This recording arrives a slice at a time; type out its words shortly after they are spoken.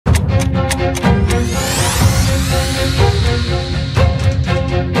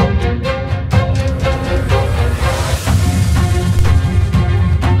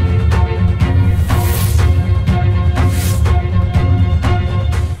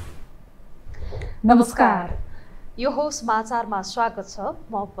नमस्कार। योहो समाचारमा स्वागत छ।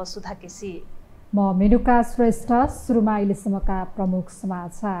 म वसुधा केसी। म मेनुका श्रेष्ठ। सुरुमा अहिलेसम्मका प्रमुख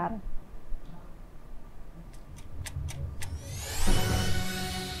समाचार।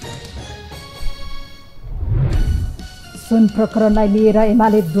 सुन प्रकरणलाई लिएर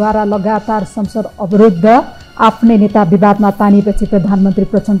एमालेद्वारा लगातार संसद अवरुद्ध। आफ्नै नेता विवादमा तानिएपछि प्रधानमन्त्री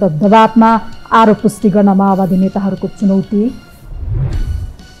प्रचण्ड दबावमा। आरोप पुष्टि गर्न माओवादी नेताहरूको चुनौती।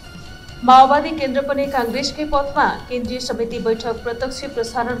 माओवादी केन्द्र पनि कांग्रेसकै पथमा। केन्द्रीय समिति बैठक प्रत्यक्ष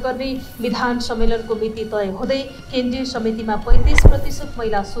प्रसारण गर्ने विधान सम्मेलनको मिति तय हुँदै केन्द्रीय समितिमा 35%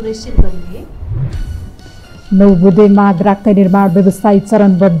 महिला सुनिश्चित गरिए। 9 बुँदे माग राख्दै निर्माण व्यवसायी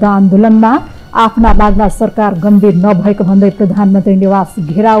चरणबद्ध आन्दोलनमा। आफ्ना मागमा सरकार गम्भीर नभएको भन्दै प्रधानमन्त्री निवास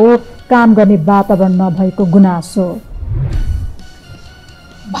घेराउ। काम गर्ने वातावरण नभएको गुनासो।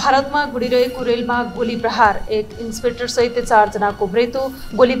 भारतमा गुडिरहेको रेलमा गोली प्रहार। एक इन्सपेक्टर सहित 4 जनाको मृत्यु।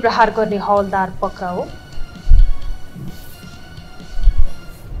 गोली प्रहार गर्ने हवलदार पक्राउ।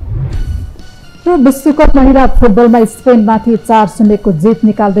 र विश्वकप महिला फुटबलमा स्पेनमाथि 4-0 को जित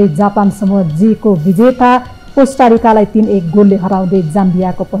निकाल्दै जापान समूह जी को विजेता। कोस्टारिकालाई 3-1 गोलले हराउँदै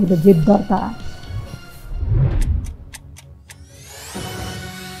जाम्बियाको पहिलो जित दर्ता।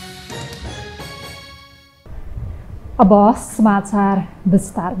 अब समाचार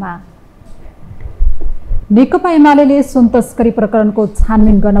विस्तारमा। नेकपा एमाले सुन तस्करी प्रकरणको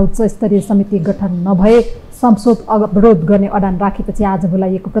छानबिन गर्न उच्च स्तरीय समिति गठन नभए संसद अवरोध गर्ने अडान राखेपछि आज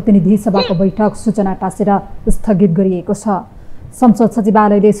बोलाइएको प्रतिनिधि सभाको बैठक सूचना टाँसेर स्थगित गरिएको छ। संसद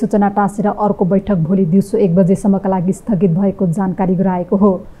सचिवालयले सूचना टाँसेर अर्को बैठक भोलि दिउँसो 1 बजेसम्मका लागि स्थगित भएको जानकारी गराएको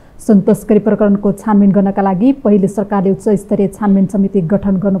हो। सुन तस्करी प्रकरणको छानबिन गर्नका लागि पहिले सरकारले उच्च स्तरीय छानबिन समिति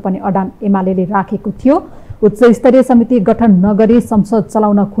गठन गर्नुपर्ने अडान एमालेले राखेको थियो। उच्च स्तरीय समिति गठन नगरी संसद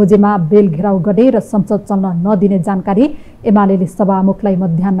चलाउन खोजेमा बेल घेराउ गर्ने र संसद चल्न नदिने जानकारी एमालेले सभामुखलाई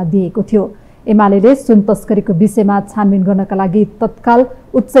मध्याह्न दिएको थियो। एमालेले सुन तस्करीको विषयमा छानबिन गर्नका लागि तत्काल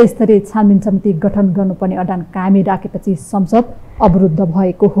उच्च स्तरीय छानबिन समिति गठन गर्नुपर्ने अडान कायमै राखेपछि संसद अवरुद्ध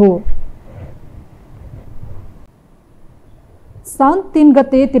भएको हो। साउन 3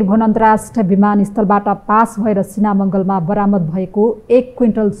 गते त्रिभुवन अन्तर्राष्ट्रिय विमानस्थलबाट पास भएर सिनामङ्गलमा बरामद भएको 1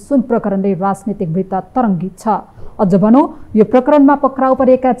 क्विन्टल सुन प्रकरणले राजनीतिक वृत्त तरङ्गित छ। अझ भनौं यो प्रकरणमा पक्राउ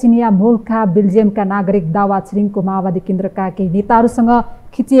परेका चिनिया मूलका बेल्जियमका नागरिक दावा छिरिङको माओवादी केन्द्रका केही नेताहरूसँग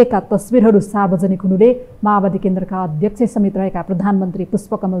खिचिएका तस्बिरहरू सार्वजनिक हुनुले माओवादी केन्द्रका अध्यक्ष समेत रहेका प्रधानमन्त्री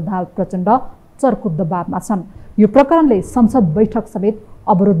पुष्पकमल दाहाल प्रचण्ड चर्को दबावमा छन्। यो प्रकरणले संसद बैठक समेत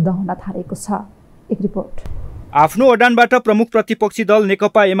अवरुद्ध हुन थालेको छ। एक रिपोर्ट। आफ्नो अडानबाट प्रमुख प्रतिपक्षी दल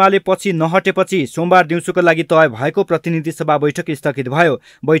नेकपा एमाले पछि नहटेपछि सोमबार दिउँसोको लागि तय भएको प्रतिनिधि सभा बैठक स्थगित भयो।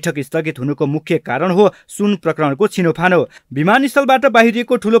 बैठक स्थगित हुनुको मुख्य कारण हो सुन प्रकरणको छिनोफानो। विमानस्थलबाट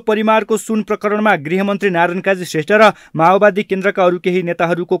बाहिरिएको ठूलो परिमाणको सुन प्रकरणमा गृहमन्त्री नारायण काजी श्रेष्ठ र माओवादी केन्द्रका अरू केही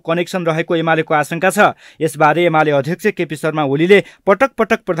नेताहरूको कनेक्सन रहेको एमालेको आशंका छ। यसबारे एमाले अध्यक्ष केपी शर्मा ओलीले पटक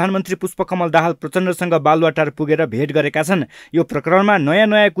पटक प्रधानमन्त्री पुष्पकमल दाहाल प्रचण्डसँग बालुवाटार पुगेर भेट गरेका छन्। यो प्रकरणमा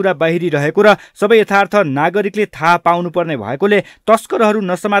नयाँ कुरा बाहिरिरहेको र सबै यथार्थ नागरिकले थाहा पाउनुपर्ने भएकोले तस्करहरू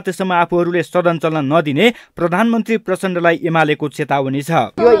नसमातेसम्म आफूहरूले सदन चल्न नदिने प्रधानमन्त्री प्रचण्डलाई एमालेको चेतावनी छ।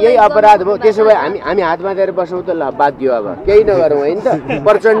 यो यही अपराध भयो, त्यसो भए हामी हात बाँधेर बसौँ त बाध्य, अब केही नगरौँ हैन त।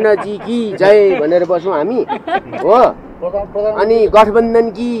 प्रचण्डजी की जय भनेर बसौँ हामी हो, अनि गठबन्धन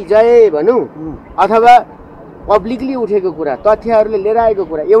की जय भनौँ, अथवा पब्लिकली उठेको कुरा तथ्यहरूले लिएर आएको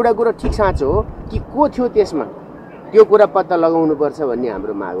कुरा एउटा कुरा ठिक साँचो हो कि को थियो त्यसमा, त्यो कुरा पत्ता लगाउनु पर्छ भन्ने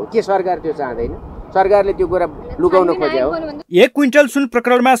हाम्रो माग हो। के सरकार त्यो चाहँदैन? सरकारले त्यो कुरा लुकाउन खोज्या हो। 1 क्विन्टल सुन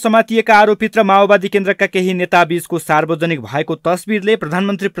प्रकरणमा समातिएका आरोपित र माओवादी केन्द्रका केही नेताबीचको सार्वजनिक भएको तस्बिरले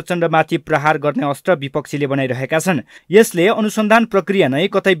प्रधानमन्त्री प्रचण्डमाथि प्रहार गर्ने अस्त्र विपक्षीले बनाइरहेका छन्। यसले अनुसन्धान प्रक्रिया नै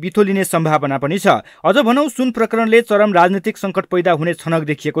कतै बिथोलिने सम्भावना पनि छ। अझ भनौं सुन प्रकरणले चरम राजनीतिक संकट पैदा हुने छनक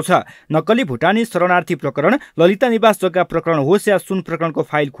देखिएको छ। नक्कली भुटानी शरणार्थी प्रकरण, ललिता निवास जग्गा प्रकरण होस् या सुन प्रकरणको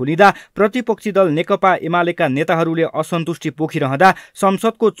फाइल खोलिँदा प्रतिपक्षी दल नेकपा एमालेका नेताहरूले असन्तुष्टि पोखिरहँदा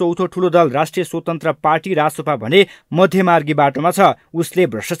संसदको चौथो ठूलो दल राष्ट्रिय स्वतन्त्र पार्टी रासपा भने मध्यमार्गी बाटोमा छ। उसले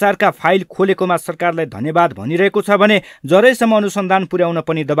भ्रष्टाचारका फाइल खोलेकोमा सरकारलाई धन्यवाद भनिरहेको छ भने जरैसम्म अनुसन्धान पुर्याउन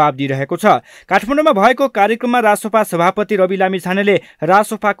पनि दबाब दिइरहेको छ। काठमाडौँमा भएको कार्यक्रममा रासपा सभापति रवि लामिछानेले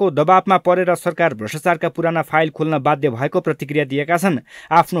रासपाको दबावमा परेर सरकार भ्रष्टाचारका पुराना फाइल खोल्न बाध्य भएको प्रतिक्रिया दिएका छन्।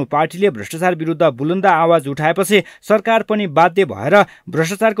 आफ्नो पार्टीले भ्रष्टाचार विरुद्ध बुलन्द आवाज उठाएपछि सरकार पनि बाध्य भएर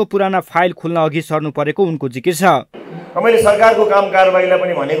भ्रष्टाचारको पुराना फाइल खोल्न अघि सर्नु परेको उनको जिकिर छ। मैले सरकारको काम कारबाहीलाई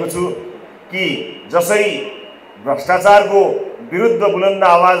पनि भनेको छु कि जसरी भ्रष्टाचारको विरुद्ध बुलन्द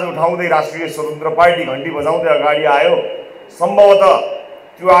आवाज उठाउँदै राष्ट्रिय स्वतन्त्र पार्टी घण्टी बजाउँदै अगाडि आयो, सम्भवतः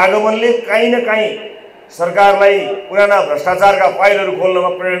त्यो आगमनले काहीँ न काहीँ सरकारलाई पुराना भ्रष्टाचारका फाइलहरू खोल्नमा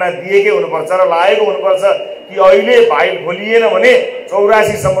प्रेरणा दिएकै हुनुपर्छ र लागेको हुनुपर्छ कि अहिले फाइल खोलिएन भने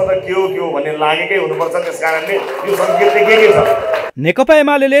 84 सम्म त के हो भन्ने लागेकै हुनुपर्छ। त्यसकारणले यो सङ्केत चाहिँ के छ? नेकपा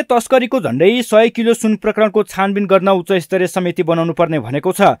एमाले तस्करीको झण्डै 100 किलो सुन प्रकरणको छानबिन गर्न उच्च स्तरीय समिति बनाउनु पर्ने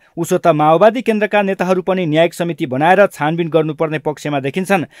भनेको छ। उसो त माओवादी केन्द्रका नेताहरू पनि न्यायिक समिति बनाएर छानबिन गर्नुपर्ने पक्षमा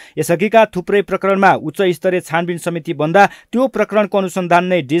देखिन्छन्। यसअघिका थुप्रै प्रकरणमा उच्च स्तरीय छानबिन समिति बन्दा त्यो प्रकरणको अनुसन्धान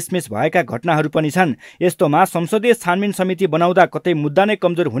नै डिसमिस भएका घटनाहरू पनि छन्। यस्तोमा संसदीय छानबिन समिति बनाउँदा कतै मुद्दा नै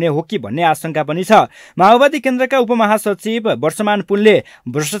कमजोर हुने हो कि भन्ने आशंका पनि छ। माओवादी केन्द्रका उपमहासचिव वर्षमान पुनले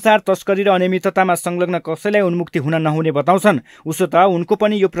भ्रष्टाचार, तस्करी र अनियमिततामा संलग्न कसैलाई उन्मुक्ति हुन नहुने बताउँछन्। उसो त उनको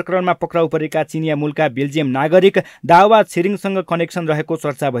पनि यो प्रकरणमा पक्राउ परेका चिनिया मूलका बेल्जियम नागरिक दावा छिरिङसँग कनेक्सन रहेको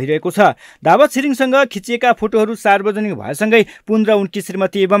चर्चा भइरहेको छ। दावा छिरिङसँग खिचिएका फोटोहरू सार्वजनिक भएसँगै पुन र उनकी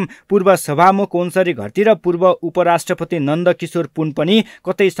श्रीमती एवं पूर्व सभामुख ओन्सरी घरती र पूर्व उपराष्ट्रपति नन्द किशोर पुन पनि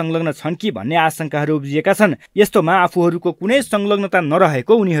कतै संलग्न छन् कि भन्ने आशंकाहरू उब्जिएका छन्। यस्तोमा आफूहरूको कुनै संलग्नता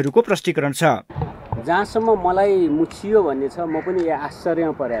नरहेको उनीहरूको प्रष्टीकरण छ। जहाँसम्म मलाई मुछियो भन्ने छ, म पनि यहाँ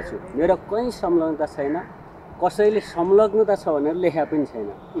आश्चर्यमा परेको छु। मेरो कहीँ संलग्नता छैन, कसैले संलग्नता छ भनेर लेखा पनि छैन।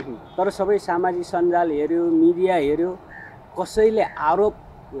 तर सबै सामाजिक सञ्जाल हेऱ्यो, मिडिया हेऱ्यो, कसैले आरोप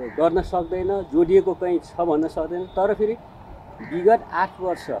गर्न सक्दैन, जोडिएको कहीँ छ भन्न सक्दैन। तर फेरि विगत 8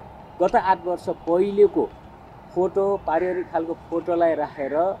 वर्ष, गत 8 वर्ष पहिलेको फोटो, पारिवारिक खालको फोटोलाई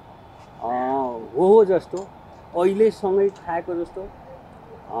राखेर हो जस्तो अहिलेसँगै खाएको जस्तो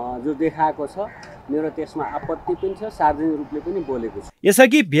जो देखाएको छ, मेरो त्यसमा आपत्ति पनि छ। सार्वजनिक रूपले पनि बोलेको छु।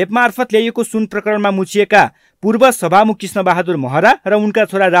 यसअघि भेप मार्फत ल्याइएको सुन प्रकरणमा मुछिएका पूर्व सभामुख कृष्णबहादुर महरा र उनका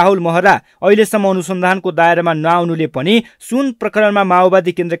छोरा राहुल महरा अहिलेसम्म अनुसन्धानको दायरामा नआउनुले पनि सुन प्रकरणमा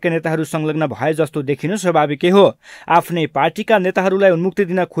माओवादी केन्द्रका नेताहरू संलग्न भए जस्तो देखिनु स्वाभाविकै हो। आफ्नै पार्टीका नेताहरूलाई उन्मुक्ति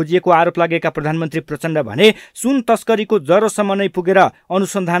दिन खोजिएको आरोप लागेका प्रधानमन्त्री प्रचण्ड भने सुन तस्करीको जरोसम्म नै पुगेर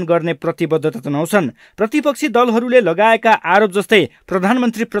अनुसन्धान गर्ने प्रतिबद्धता जनाउँछन्। प्रतिपक्षी दलहरूले लगाएका आरोप जस्तै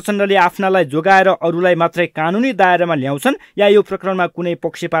प्रधानमन्त्री प्रचण्डले आफ्नालाई जोगाएर अरूलाई मात्रै कानुनी दायरामा ल्याउँछन् या यो प्रकरणमा कुनै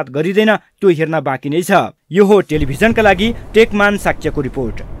पक्षपात गरिँदैन, त्यो हेर्न बाँकी नै छ। योहो टेलिभिजनका लागि टेकमान साक्यको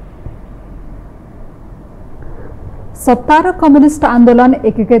रिपोर्ट। सत्ता र कम्युनिस्ट आन्दोलन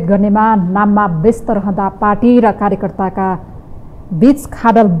एकीकृत गर्नेमा नाममा व्यस्त रहँदा पार्टी र कार्यकर्ताका बीच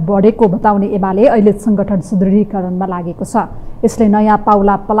खाडल बढेको बताउने एमाले अहिले संगठन सुदृढीकरणमा लागेको छ। यसले नयाँ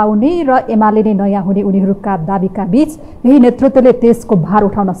पाउला पलाउने र एमाले नै नयाँ हुने उनीहरूका दाबीका बीच यही नेतृत्वले त्यसको भार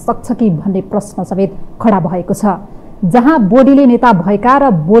उठाउन सक्छ कि भन्ने प्रश्न समेत खडा भएको छ। जहाँ बोलीले नेता भएका र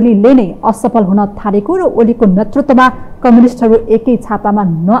बोलीले नै असफल हुन थालेको र ओलीको नेतृत्वमा कम्युनिस्टहरू एकै छातामा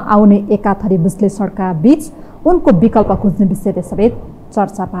नआउने एकाथरी विश्लेषणका बीच उनको विकल्प खोज्ने विषयले समेत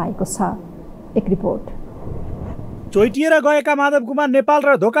चर्चा पाएको छ। एक रिपोर्ट। चोइटिएर गएका माधव कुमार नेपाल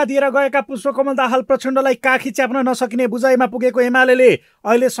र धोका दिएर गएका पुष्पकमल दाहाल प्रचण्डलाई काखी च्याप्न नसकिने बुझाइमा पुगेको एमाले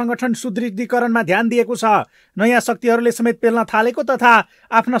अहिले संगठन सुदृढीकरणमा ध्यान दिएको छ। नयाँ शक्तिहरूले समेत पेल्न थालेको तथा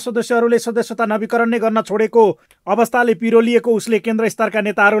आफ्ना सदस्यहरूले सदस्यता नवीकरण नै गर्न छोडेको अवस्थाले पिरोलिएको उसले केन्द्र स्तरका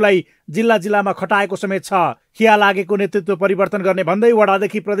नेताहरूलाई जिल्ला जिल्लामा खटाएको समेत छ। खिया लागेको नेतृत्व परिवर्तन गर्ने भन्दै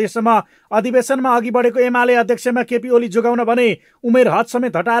वडादेखि प्रदेशसम्म अधिवेशनमा अघि बढेको एमाले अध्यक्षमा केपी ओली जोगाउन भने उमेर हद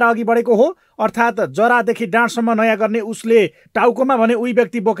समेत हटाएर अघि बढेको हो। अर्थात् जरादेखि डाँडसम्म नयाँ गर्ने उसले टाउकोमा भने उही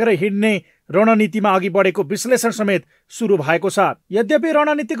व्यक्ति बोकेर हिँड्ने रणनीतिमा अघि बढेको विश्लेषण समेत सुरु भएको छ। यद्यपि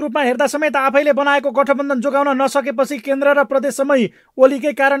रणनीतिक रूपमा हेर्दा समेत आफैले बनाएको गठबन्धन जोगाउन नसकेपछि केन्द्र र प्रदेशसम्मै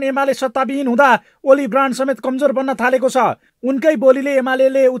ओलीकै कारण एमाले सत्ताविहीन हुँदा ओली ब्रान्ड समेत कमजोर बन्न थालेको छ। उनकै बोलीले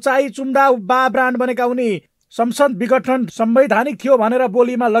एमाले उचाइ चुम्दा बा ब्रान्ड बनेका उनी संसद विघटन संवैधानिक थियो भनेर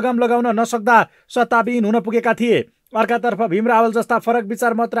बोलीमा लगाम लगाउन नसक्दा सत्ताविहीन हुन पुगेका थिए। अर्कातर्फ भीम रावल जस्ता फरक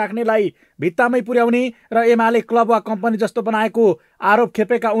विचार मत राख्नेलाई भित्तामै पुर्याउने र एमाले क्लब वा कम्पनी जस्तो बनाएको आरोप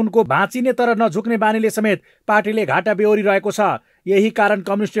खेपेका उनको भाँचिने तर नझुक्ने बानीले समेत पार्टीले घाटा बेहोरिरहेको छ। यही कारण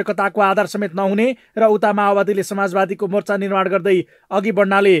कम्युनिस्ट एकताको आधार समेत नहुने र उता माओवादीले समाजवादीको मोर्चा निर्माण गर्दै अघि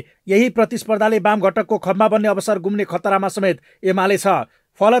बढ्नाले यही प्रतिस्पर्धाले वाम घटकको खम्बा बन्ने अवसर गुम्ने खतरामा समेत एमाले छ।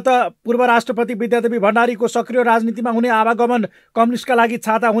 फलत पूर्व राष्ट्रपति विद्यादेवी भण्डारीको सक्रिय राजनीतिमा हुने आवागमन कम्युनिस्टका लागि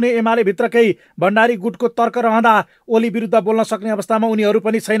छाता हुने एमाले भित्रकै भण्डारी गुटको तर्क रहँदा ओली विरुद्ध बोल्न सक्ने अवस्थामा उनीहरू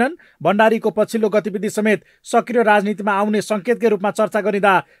पनि छैनन्। भण्डारीको पछिल्लो गतिविधि समेत सक्रिय राजनीतिमा आउने संकेतकै रूपमा चर्चा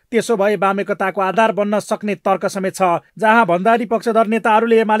गरिँदा त्यसो भए वाम एकताको आधार बन्न सक्ने तर्क समेत छ। जहाँ भण्डारी पक्षधर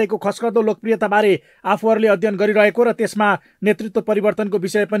नेताहरूले एमालेको खस्कदो लोकप्रियताबारे आफूहरूले अध्ययन गरिरहेको र त्यसमा नेतृत्व परिवर्तनको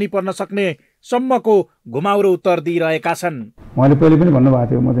विषय पनि पर्न सक्ने सम्मको घुमाउरो उत्तर दिइरहेका छन्। उहाँले पहिले पनि भन्नुभएको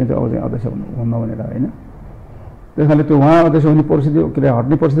थियो म चाहिँ अध्यक्ष हुन्न भनेर होइन। त्यस कारणले त्यो उहाँ अध्यक्ष हुने परिस्थिति के अरे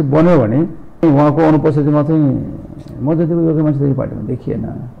हट्ने परिस्थिति बन्यो भने उहाँको अनुपस्थितिमा चाहिँ म जतिको योग्य मान्छे त्यही पार्टीमा देखिएन।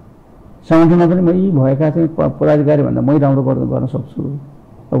 सङ्गठनमा पनि मै भएका चाहिँ पदाधिकारी भन्दा मै राम्रो गर्न सक्छु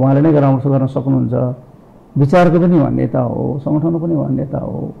र उहाँले नै गर्न सक्नुहुन्छ। विचारको पनि उहाँ नेता हो, सङ्गठनको पनि उहाँ नेता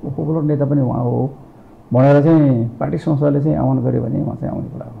हो, पपुलर नेता पनि उहाँ हो भनेर चाहिँ पार्टी संस्थाले चाहिँ आह्वान गर्यो भने उहाँ चाहिँ आउने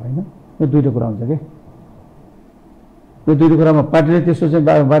कुरा होइन। यो दुईवटा कुरा हुन्छ कि यो दुईवटा कुरामा पार्टीले त्यसो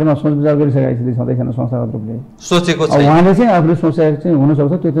चाहिँ बारेमा सोच विचार गरिसकेको छ सधैँ संस्थागत रूपले सोचेको छ। उहाँले चाहिँ आफूले सोचेको चाहिँ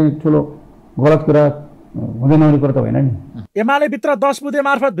हुनसक्छ, त्यो चाहिँ ठुलो गलत कुरा हुँदै नहुने कुरा त होइन नि। एमाले भित्र 10 बुँदे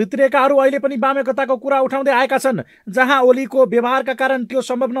मार्फत भित्रिएकाहरू अहिले पनि वामेकताको कुरा उठाउँदै आएका छन्, जहाँ ओलीको व्यवहारका कारण त्यो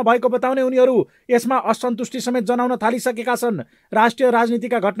सम्भव नभएको बताउने उनीहरू यसमा असन्तुष्टि समेत जनाउन थालिसकेका छन्। राष्ट्रिय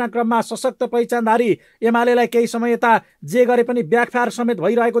राजनीतिका घटनाक्रममा सशक्त पहिचानधारी एमालेलाई केही समय यता जे गरे पनि ब्याकफायर समेत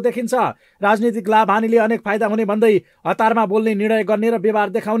भइरहेको देखिन्छ। राजनीतिक लाभ हानिले अनेक फाइदा हुने भन्दै हतारमा बोल्ने, निर्णय गर्ने र व्यवहार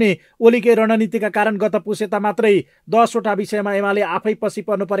देखाउने ओलीकै रणनीतिका कारण गत पुस यता मात्रै 10 वटा विषयमा एमाले आफै पछि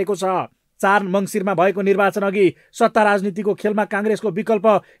पर्नु परेको छ। 4 मङ्सिरमा भएको निर्वाचन अघि सत्ता राजनीतिको खेलमा काङ्ग्रेसको विकल्प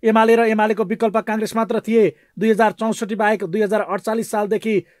एमाले र एमालेको विकल्प काङ्ग्रेस मात्र थिए। 2064 बाहेक 2048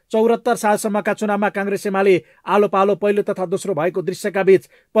 सालदेखि 74 सालसम्मका चुनावमा काङ्ग्रेस एमाले आलो पालो पहिलो तथा दोस्रो भएको दृश्यका बीच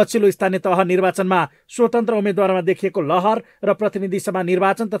पछिल्लो स्थानीय तह निर्वाचनमा स्वतन्त्र उम्मेद्वारमा देखिएको लहर र प्रतिनिधि सभा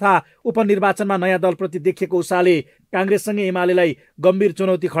निर्वाचन तथा उपनिर्वाचनमा नयाँ दलप्रति देखिएको उसाले काङ्ग्रेससँगै एमालेलाई गम्भीर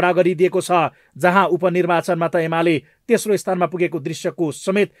चुनौती खडा गरिदिएको छ, जहाँ उपनिर्वाचनमा त एमाले तेस्रो स्थानमा पुगेको दृश्यको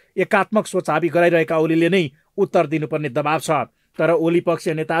समेत एकात्मक सोच हाबी गराइरहेका ओलीले नै उत्तर दिनुपर्ने दबाव छ। तर ओली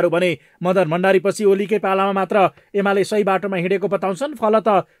पक्षीय नेताहरू भने मदन भण्डारीपछि ओलीकै पालामा मात्र एमाले सही बाटोमा हिँडेको बताउँछन्। फलत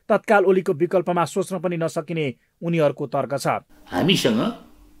तत्काल ओलीको विकल्पमा सोच्न पनि नसकिने उनीहरूको तर्क छ।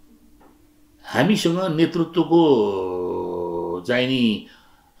 हामीसँग नेतृत्वको चाहिँ नि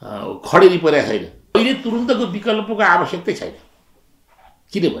खडेरी परेको छैन। अहिले तुरुन्तको विकल्पको आवश्यकतै छैन,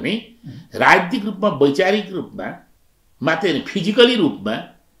 किनभने राजनीतिक रूपमा, वैचारिक रूपमा मात्रै होइन, फिजिकली रूपमा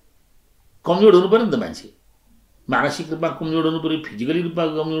कमजोर हुनु पर्यो नि त मान्छे। मानसिक रूपमा कमजोर हुनु पऱ्यो, फिजिकली रूपमा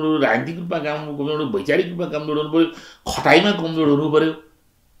कमजोर हुनु, राजनीतिक रूपमा कमजोर हुनु, वैचारिक रूपमा कमजोर हुनु पऱ्यो, खटाइमा कमजोर हुनु पऱ्यो,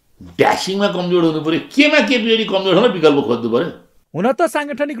 ड्यासिङमा कमजोर हुनु पऱ्यो, केमा के बिजोडी कमजोर हुन विकल्प खोज्नु पऱ्यो। हुन त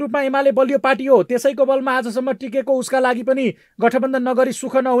सांगठनिक रूपमा एमाले बलियो पार्टी हो, त्यसैको बलमा आजसम्म टिकेको उसका लागि पनि गठबन्धन नगरी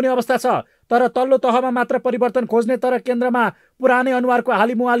सुख नहुने अवस्था छ। तर तल्लो तहमा मात्र परिवर्तन खोज्ने, तर केन्द्रमा पुरानै अनुहारको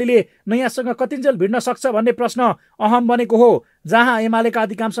हालिमुहालीले नयाँसँग कतिन्जेल भिड्न सक्छ भन्ने प्रश्न अहम बनेको हो। जहाँ एमालेका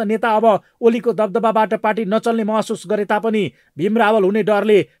अधिकांश नेता अब ओलीको दबदबाबाट पार्टी नचल्ने महसुस गरे तापनि भीम रावल हुने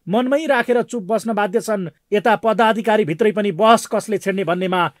डरले मनमै राखेर चुप बस्न बाध्य छन्। यता पदाधिकारी भित्रै पनि बहस कसले छेड्ने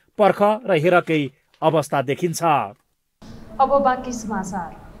भन्नेमा पर्ख र हेरकै अवस्था देखिन्छ। अब बाँकी समाचार।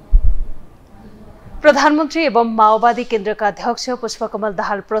 प्रधानमन्त्री एवं माओवादी केन्द्रका अध्यक्ष पुष्पकमल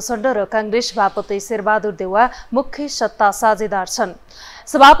दाहाल प्रचण्ड र काङ्ग्रेस सभापति शेरबहादुर देउवा मुख्य सत्ता साझेदार छन्।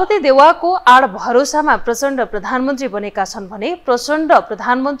 सभापति देउवाको आड भरोसामा प्रचण्ड प्रधानमन्त्री बनेका छन् भने प्रचण्ड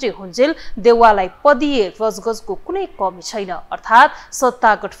प्रधानमन्त्री हुन्जेल देउवालाई पदीय गजगजको कुनै कमी छैन। अर्थात्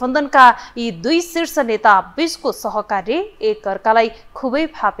सत्ता गठबन्धनका यी दुई शीर्ष नेता बीचको सहकार्य एक अर्कालाई खुबै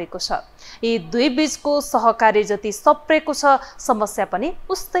फापेको छ। यी दुई बीचको सहकार्य जति सप्रेको छ, समस्या पनि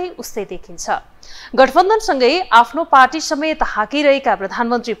उस्तै देखिन्छ। गठबन्धनसँगै आफ्नो पार्टी समेत हाकिरहेका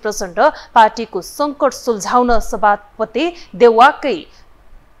प्रधानमन्त्री प्रचण्ड पार्टीको सङ्कट सुल्झाउन सभापति देउवाकै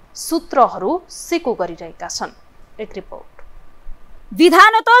सूत्रहरू सिको गरिरहेका छन्। एक रिपोर्ट।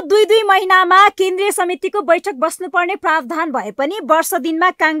 विधानतः 2-2 महिनामा केन्द्रीय समितिको बैठक बस्नुपर्ने प्रावधान भए पनि वर्ष दिनमा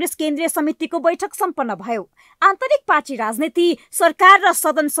काङ्ग्रेस केन्द्रीय समितिको बैठक सम्पन्न भयो। आन्तरिक पार्टी राजनीति, सरकार र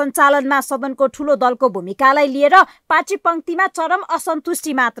सदन सञ्चालनमा सदनको ठूलो दलको भूमिकालाई लिएर पार्टी पंक्तिमा चरम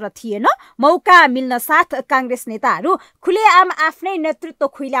असन्तुष्टि मात्र थिएन, मौका मिल्न साथ काङ्ग्रेस नेताहरू खुलेआम आफ्नै नेतृत्व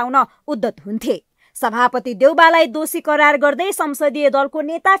खुइल्याउन उद्यत हुन्थे। सभापति देउवालाई दोषी करार गर्दै संसदीय दलको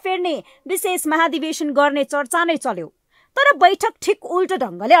नेता फेर्ने विशेष महाधिवेशन गर्ने चर्चा नै चल्यो। तर बैठक ठिक उल्टो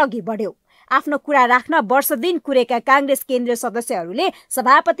ढङ्गले अघि बढ्यो। आफ्नो कुरा राख्न वर्ष दिन कुरेका काङ्ग्रेस केन्द्रीय सदस्यहरूले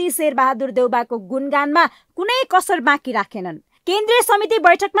सभापति शेरबहादुर देउवाको गुणगानमा कुनै कसर बाँकी राखेनन्। केन्द्रीय समिति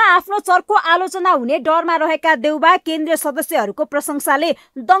बैठकमा आफ्नो चर्को आलोचना हुने डरमा रहेका देउवा केन्द्रीय सदस्यहरूको प्रशंसाले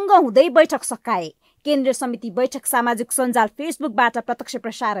दङ्ग हुँदै बैठक सकाए। केन्द्रीय समिति बैठक सामाजिक सञ्जाल फेसबुकबाट प्रत्यक्ष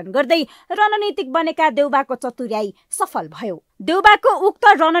प्रसारण गर्दै रणनीतिक बनेका देउवाको चतुर्याई सफल भयो। देउवाको उक्त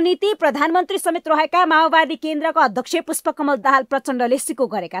रणनीति प्रधानमन्त्री समेत रहेका माओवादी केन्द्रका अध्यक्ष पुष्पकमल दाहाल प्रचण्डले सिको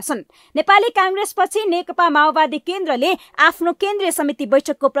गरेका छन्। नेपाली काङ्ग्रेसपछि नेकपा माओवादी केन्द्रले आफ्नो केन्द्रीय समिति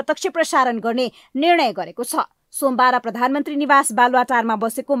बैठकको प्रत्यक्ष प्रसारण गर्ने निर्णय गरेको छ। सोमबार प्रधानमन्त्री निवास बालुवाटारमा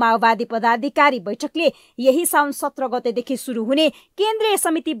बसेको माओवादी पदाधिकारी बैठकले यही साउन 17 गतेदेखि सुरु हुने केन्द्रीय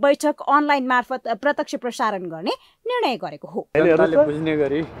समिति बैठक अनलाइन मार्फत प्रत्यक्ष प्रसारण गर्ने निर्णय गरेको हो। जनताले बुझ्ने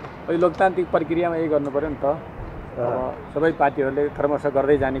गरी लोकतान्त्रिक प्रक्रियामा यही गर्नु पर्यो नि त। सबै पार्टीहरूले क्रमशः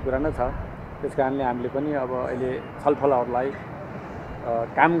गर्दै जाने कुरा नै छ। त्यसकारणले हामीले पनि अब अहिले छलफलहरूलाई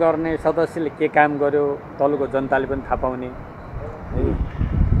काम गर्ने सदस्यले के काम गर्यो तलको जनताले पनि थाहा पाउने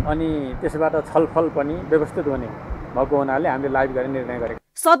अनि त्यसबाट छलफल पनि व्यवस्थित हुने भएको हुनाले हामीले लाइभ गर्ने निर्णय गरेको।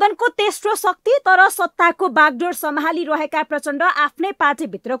 सदनको तेस्रो शक्ति तर सत्ताको बागडोर सम्हालिरहेका प्रचण्ड आफ्नै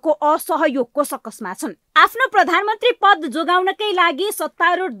पार्टीभित्रको असहयोगको सकसमा छन्। आफ्नो प्रधानमन्त्री पद जोगाउनकै लागि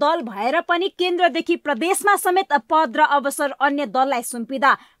सत्तारूढ दल भएर पनि केन्द्रदेखि प्रदेशमा समेत पद र अवसर अन्य दललाई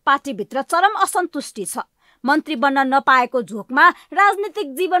सुम्पिँदा पार्टीभित्र चरम असन्तुष्टि छ। मन्त्री बन्न नपाएको झोकमा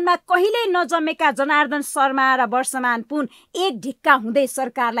राजनीतिक जीवनमा कहिल्यै नजमेका जनार्दन शर्मा र वर्षमान पुन एक ढिक्का हुँदै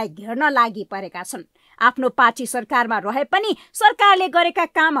सरकारलाई घेर्न लागि परेका छन्। आफ्नो पार्टी सरकारमा रहे पनि सरकारले गरेका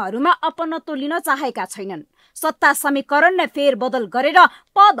कामहरूमा अपनत्व लिन चाहेका छैनन्। सत्ता समीकरण नै फेरबदल गरेर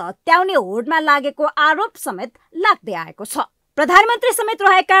पद हत्याउने होडमा लागेको आरोप समेत लाग्दै आएको छ। प्रधानमन्त्री समेत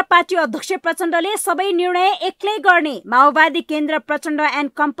रहेका पार्टी अध्यक्ष प्रचण्डले सबै निर्णय एक्लै गर्ने माओवादी केन्द्र प्रचण्ड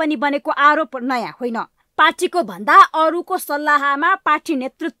एन्ड कम्पनी बनेको आरोप नयाँ होइन। पार्टीको भन्दा अरूको सल्लाहमा पार्टी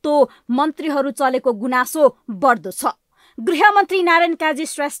नेतृत्व मन्त्रीहरू चलेको गुनासो बढ्दो छ। गृहमन्त्री नारायण काजी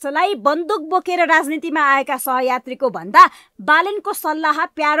श्रेष्ठलाई बन्दुक बोकेर राजनीतिमा आएका सहयात्रीको भन्दा बालनको सल्लाह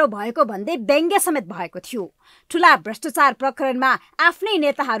प्यारो भएको भन्दै व्यङ्ग्य समेत भएको थियो। ठूला भ्रष्टाचार प्रकरणमा आफ्नै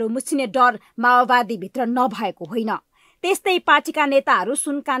नेताहरू मुछिने डर माओवादीभित्र नभएको होइन। त्यस्तै पार्टीका नेताहरू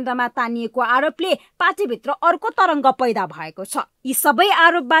सुनकाण्डमा तानिएको आरोपले पार्टीभित्र अर्को तरङ्ग पैदा भएको छ। यी सबै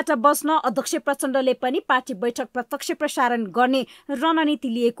आरोपबाट बच्न अध्यक्ष प्रचण्डले पनि पार्टी बैठक प्रत्यक्ष प्रसारण गर्ने रणनीति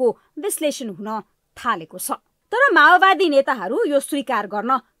लिएको विश्लेषण हुन थालेको छ। तर माओवादी नेताहरू यो स्वीकार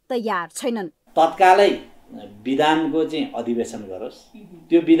गर्न तयार छैनन्। तत्कालै विधानको चाहिँ अधिवेशन गरोस्,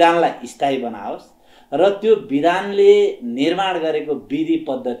 त्यो विधानलाई स्थायी बनाओस् र त्यो विधानले निर्माण गरेको विधि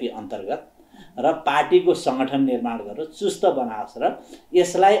पद्धति अन्तर्गत र पार्टीको संगठन निर्माण गरोस्, चुस्त बनाओस् र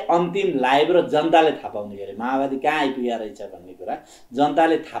यसलाई अन्तिम लाइभ र जनताले थाहा पाउने गरी माओवादी कहाँ आइपुगेको रहेछ भन्ने कुरा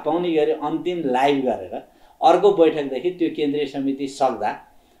जनताले थाहा पाउने गरी अन्तिम लाइभ गरेर अर्को बैठकदेखि त्यो केन्द्रीय समिति सक्दा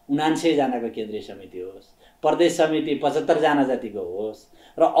 99 जनाको केन्द्रीय समिति होस्, प्रदेश समिति 75 जना जतिको होस्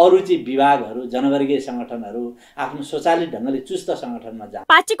र अरू चाहिँ विभागहरू जनवर्गीय संगठनहरू आफ्नो स्वचालित ढङ्गले चुस्त संगठनमा जान्छ।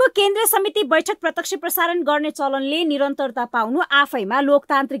 पार्टीको केन्द्रीय समिति बैठक प्रत्यक्ष प्रसारण गर्ने चलनले निरन्तरता पाउनु आफैमा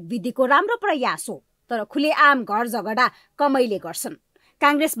लोकतान्त्रिक विधिको राम्रो प्रयास हो। तर खुलेआम घर झगडा कमैले गर्छन्।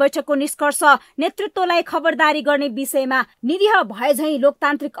 कांग्रेस बैठकको निष्कर्ष नेतृत्वलाई खबरदारी गर्ने विषयमा निरीह भए झैं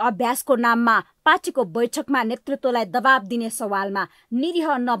लोकतान्त्रिक अभ्यासको नाममा पार्टीको बैठकमा नेतृत्वलाई दबाब दिने सवालमा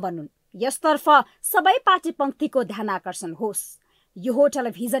निरीह नबनुन्। यसतर्फ सबै पार्टी पंक्तिको ध्यान आकर्षण होस्। योहो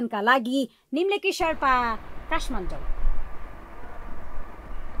टेलिभिजनका लागि निम्लेकी शेर्पा, काठमाडौँ।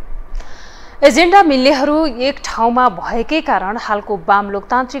 एजेन्डा मिल्नेहरू एक ठाउँमा भएकै कारण हालको वाम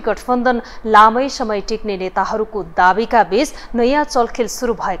लोकतान्त्रिक गठबन्धन लामै समय टिक्ने नेताहरूको दाबीका बीच नयाँ चलखेल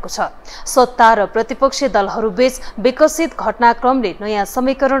सुरु भएको छ। सत्ता र प्रतिपक्षी दलहरू बीच विकसित घटनाक्रमले नयाँ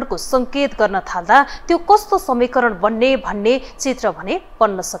समीकरणको संकेत गर्न थाल्दा त्यो कस्तो समीकरण बन्ने भन्ने चित्र भने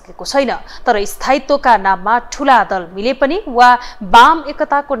बन्न सकेको छैन। तर स्थायित्वका नाममा ठूला दल मिले पनि वा वाम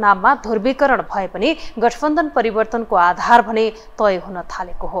एकताको नाममा ध्रुवीकरण भए पनि गठबन्धन परिवर्तनको आधार भने तय हुन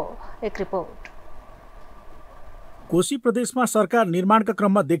थालेको हो। एक रिपोर्ट। कोशी प्रदेशमा सरकार निर्माणका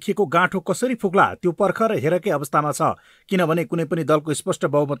क्रममा देखिएको गाँठो कसरी फुक्ला त्यो पर्खर हेरेकै अवस्थामा छ। किनभने कुनै पनि दलको स्पष्ट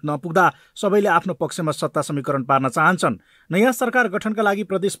बहुमत नपुग्दा सबैले आफ्नो पक्षमा सत्ता समीकरण पार्न चाहन्छन्। नयाँ सरकार गठनका लागि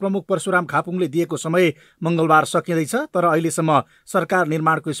प्रदेश प्रमुख परशुराम खापुङले दिएको समय मंगलबार सकिँदैछ। तर अहिलेसम्म सरकार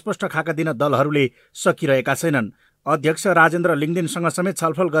निर्माणको स्पष्ट खाका दिन दलहरूले सकिरहेका छैनन्। अध्यक्ष राजेन्द्र लिङदेनसँग समेत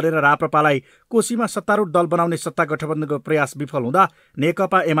छलफल गरेर राप्रपालाई कोशीमा सत्तारूढ दल बनाउने सत्ता गठबन्धनको प्रयास विफल हुँदा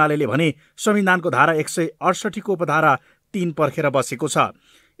नेकपा एमाले भने संविधानको धारा 168 को उपधारा 3 पर्खेर बसेको छ।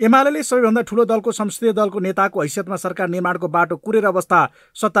 एमाले सबैभन्दा ठूलो दलको संसदीय दलको नेताको हैसियतमा सरकार निर्माणको बाटो कुरेर अवस्था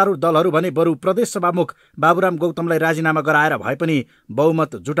सत्तारूढ दलहरू भने बरु प्रदेश सभामुख बाबुराम गौतमलाई राजीनामा गराएर भए पनि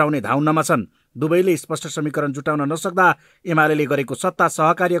बहुमत जुटाउने धाउनमा छन्। दुवैले स्पष्ट समीकरण जुटाउन नसक्दा एमाले गरेको सत्ता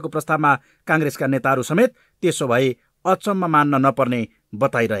सहकार्यको प्रस्तावमा कांग्रेसका नेताहरू समेत त्यसो भए अचम्म मान्न नपर्ने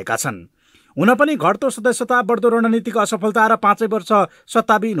बताइरहेका छन्। हुन पनि घट्दो सदस्यता, बढ्दो रणनीतिक असफलता र 5 वर्ष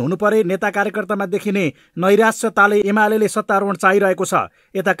सत्ताविहीन हुनु परे नेता कार्यकर्तामा देखिने नैराश्यताले एमाले सत्तारोहण चाहिरहेको छ।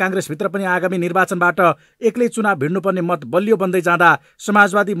 यता कांग्रेसभित्र पनि आगामी निर्वाचनबाट एक्लै चुनाव भिड्नुपर्ने मत बलियो बन्दै जाँदा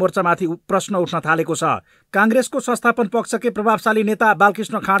समाजवादी मोर्चामाथि प्रश्न उठ्न थालेको छ। कांग्रेसको संस्थापन पक्षकै प्रभावशाली नेता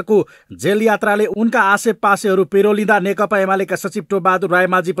बालकृष्ण खाँडको जेल यात्राले उनका आसेपासेहरू पेरोलिँदा नेकपा एमालेका सचिव टोपबहादुर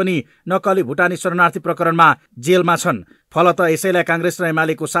रायमाझी पनि नक्कली भुटानी शरणार्थी प्रकरणमा जेलमा छन्। फलत यसैलाई कांग्रेस र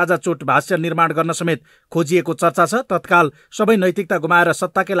एमालेको साझा चोट भाष्य निर्माण गर्न समेत खोजिएको चर्चा छ। तत्काल सबै नैतिकता गुमाएर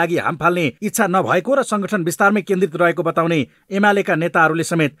सत्ताकै लागि हाम फाल्ने इच्छा नभएको र संगठन विस्तारमै केन्द्रित रहेको बताउने एमालेका नेताहरूले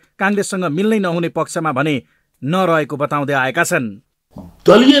समेत कांग्रेससँग मिल्नै नहुने पक्षमा भने नरहेको बताउँदै आएका छन्।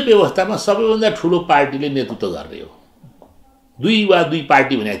 दलीय व्यवस्थामा सबैभन्दा ठूलो पार्टीले नेतृत्व गर्ने हो। दुई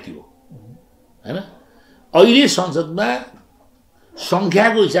पार्टी भने त्यो हो हैन। अहिले संसदमा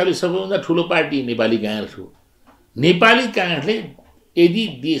संख्याको हिसाबले सबैभन्दा ठूलो पार्टी नेपाली कांग्रेस हो। नेपाली कांग्रेसले यदि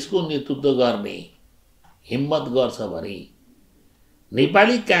देशको नेतृत्व गर्ने हिम्मत गर्छ भने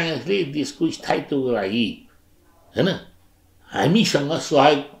नेपाली काङ्ग्रेसले देशको स्थायित्वको लागि हैन हामीसँग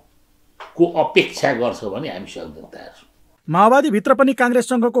सहयोगको अपेक्षा गर्छ भने हामी सहयोग गर्न तयार छौँ। माओवादीभित्र पनि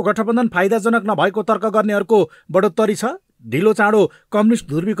काङ्ग्रेससँगको गठबन्धन फाइदाजनक नभएको तर्क गर्नेहरूको बढोत्तरी छ। ढिलो चाँडो कम्युनिस्ट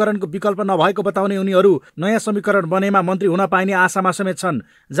ध्रुवीकरणको विकल्प नभएको बताउने उनीहरू नयाँ समीकरण बनेमा मन्त्री हुन पाइने आशामा समेत छन्।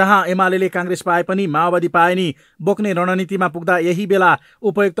 जहाँ एमाले काङ्ग्रेस पाए पनि माओवादी पाए नि बोक्ने रणनीतिमा पुग्दा यही बेला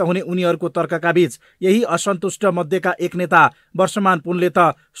उपयुक्त हुने उनीहरूको तर्कका बीच यही असन्तुष्ट मध्येका एक नेता वर्षमान पुनले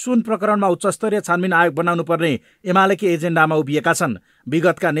त सुन प्रकरणमा उच्चस्तरीय छानबिन आयोग बनाउनु पर्ने एमालेकै एजेन्डामा उभिएका छन्।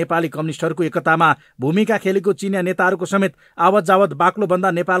 विगतका नेपाली कम्युनिस्टहरूको एकतामा भूमिका खेलेको चिनिया नेताहरूको समेत आवत जावत बाक्लो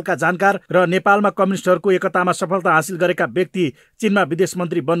बन्दा नेपालका जानकार र नेपालमा कम्युनिस्टहरूको एकतामा सफलता हासिल गरेका व्यक्ति चीनमा विदेश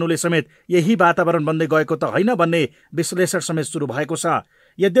मन्त्री बन्नुले समेत यही वातावरण बन्दै गएको त होइन भन्ने विश्लेषण समेत सुरु भएको छ।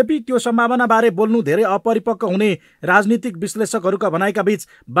 यद्यपि त्यो सम्भावनाबारे बोल्नु धेरै अपरिपक्व हुने राजनीतिक विश्लेषकहरूका भनाइका बीच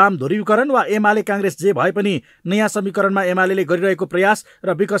वाम ध्रुवीकरण वा एमाले काङ्ग्रेस जे भए पनि नयाँ समीकरणमा एमाले गरिरहेको प्रयास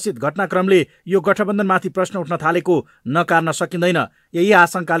र विकसित घटनाक्रमले यो गठबन्धनमाथि प्रश्न उठ्न थालेको नकार्न सकिँदैन। यही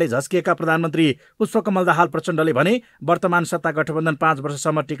आशंकाले झस्किएका प्रधानमन्त्री पुष्पकमल दाहाल प्रचण्डले भने वर्तमान सत्ता गठबन्धन 5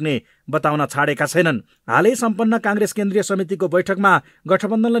 वर्षसम्म टिक्ने बताउन छाडेका छैनन्। हालै सम्पन्न काङ्ग्रेस केन्द्रीय समितिको बैठकमा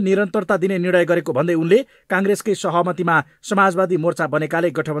गठबन्धनलाई निरन्तरता दिने निर्णय गरेको भन्दै उनले काङ्ग्रेसकै सहमतिमा समाजवादी मोर्चा बनेकाले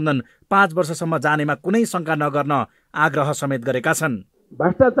गठबन्धन 5 वर्षसम्म जानेमा कुनै शङ्का नगर्न आग्रह समेत गरेका छन्।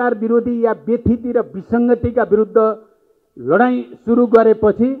 भ्रष्टाचार विरोधी या व्यथिति र विसङ्गतिका विरुद्ध लडाईँ सुरु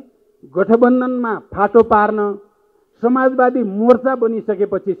गरेपछि गठबन्धनमा फाटो पार्न समाजवादी मोर्चा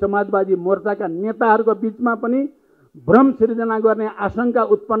बनिसकेपछि समाजवादी मोर्चाका नेताहरूको बीचमा पनि भ्रम सिर्जना गर्ने आशंका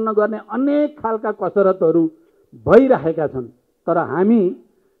उत्पन्न गर्ने अनेक खालका कसरतहरू भइरहेका छन्। तर हामी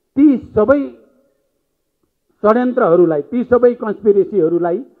ती सबै षड्यन्त्रहरूलाई ती सबै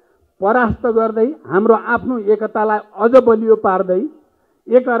कन्स्पिरेसीहरूलाई परास्त गर्दै हाम्रो आफ्नो एकतालाई अझ बलियो पार्दै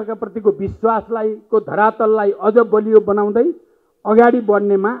एकअर्काप्रतिको विश्वासलाई को धरातललाई अझ बलियो बनाउँदै अगाडि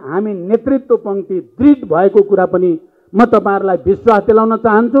बढ्नेमा हामी नेतृत्व पङ्क्ति दृढ भएको कुरा पनि म तपाईहरुलाई विश्वास दिलाउन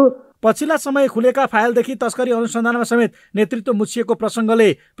चाहन्छु। पछिल्ला समय खुलेका फाइलदेखि तस्करी अनुसन्धानमा समेत नेतृत्व मुछिएको प्रसङ्गले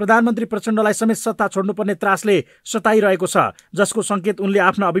प्रधानमन्त्री प्रचण्डलाई समेत सत्ता छोड्नुपर्ने त्रासले सताइरहेको छ, जसको संकेत उनले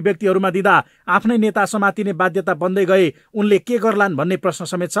आफ्ना अभिव्यक्तिहरूमा दिँदा आफ्नै नेता समातिने बाध्यता बन्दै गए उनले के गर्लान् भन्ने प्रश्न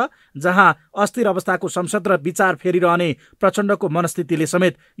समेत छ। जहाँ अस्थिर अवस्थाको संसद र विचार फेरिरहने प्रचण्डको मनस्थितिले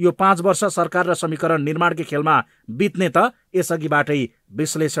समेत यो 5 वर्ष सरकार र समीकरण निर्माणकै खेलमा बित्ने त यसअघिबाटै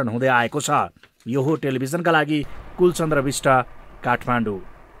विश्लेषण हुँदै आएको छ। योहो टेलिभिजनका लागि कुलचन्द्र विष्ट, काठमाडौँ।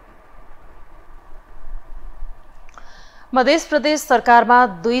 मध्य प्रदेश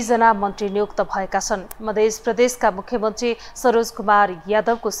सरकारमा 2 जना मन्त्री नियुक्त भएका छन्। मध्य प्रदेशका मुख्यमन्त्री सरोज कुमार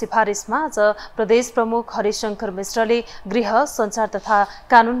यादवको सिफारिसमा आज प्रदेश प्रमुख हरिशंकर मिश्रले गृह, सञ्चार तथा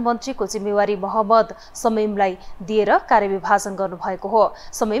कानून मन्त्रीको जिम्मेवारी मोहम्मद समीमलाई दिएर कार्यविभाजन गर्नुभएको हो।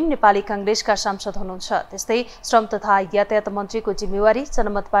 समीम नेपाली काङ्ग्रेसका सांसद हुनुहुन्छ। त्यस्तै श्रम तथा यातायात मन्त्रीको जिम्मेवारी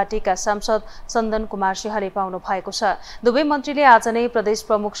जनमत पार्टीका सांसद चन्दन कुमार सिंहले पाउनु भएको छ। दुवै मन्त्रीले आज नै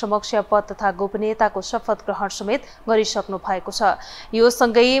प्रदेश प्रमुख समक्ष पद तथा गोपनीयताको शपथ ग्रहण समेत गरिसक्नु भएको छ। यो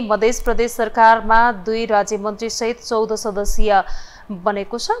सँगै मध्य प्रदेश सरकारमा 2 राज्य मन्त्री सहित 14 सदस्यीय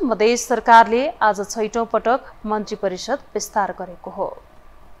बनेको छ। मध्य सरकारले आज 6औं पटक मन्त्री परिषद विस्तार गरेको हो।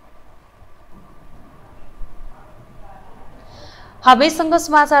 हामीसँग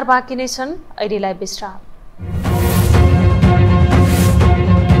समाचार बाँकी नै छन्, अहिलेलाई विश्राम।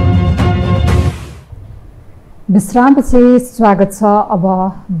 विश्रामपछि स्वागत छ। अब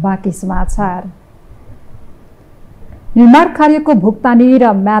बाँकी समाचार। निर्माण कार्यको भुक्तानी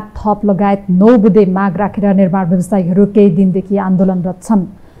र म्याद थप लगायत 9 बुँदे माग राखेर निर्माण व्यवसायीहरू केही दिनदेखि आन्दोलनरत छन्।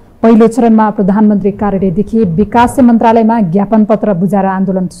 पहिलो चरणमा प्रधानमन्त्री कार्यालयदेखि विकास मन्त्रालयमा ज्ञापन पत्र बुझाएर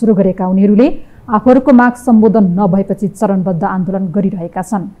आन्दोलन सुरु गरेका उनीहरूले आफूहरूको माग सम्बोधन नभएपछि चरणबद्ध आन्दोलन गरिरहेका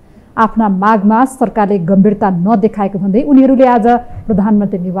छन्। आफ्ना मागमा सरकारले गम्भीरता नदेखाएको भन्दै उनीहरूले आज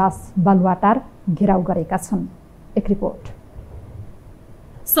प्रधानमन्त्री निवास बालुवाटार घेराउ गरेका छन्। एक रिपोर्ट।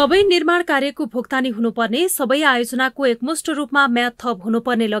 सबै निर्माण कार्यको भुक्तानी हुनुपर्ने, सबै आयोजनाको एकमुष्ट रूपमा म्याद थप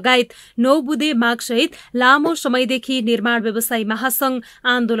हुनुपर्ने लगायत 9 बुँदे मागसहित लामो समयदेखि निर्माण व्यवसायी महासंघ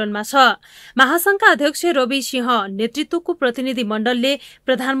आन्दोलनमा छ। महासंघका अध्यक्ष रवि सिंह नेतृत्वको प्रतिनिधि मण्डलले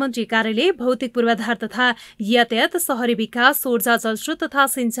प्रधानमन्त्री कार्यालय, भौतिक पूर्वाधार तथा यातायात, शहरी विकास, ऊर्जा, जलस्रोत तथा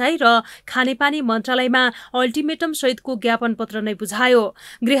सिंचाई र खानेपानी मन्त्रालयमा अल्टिमेटम सहितको ज्ञापन पत्र नै बुझायो।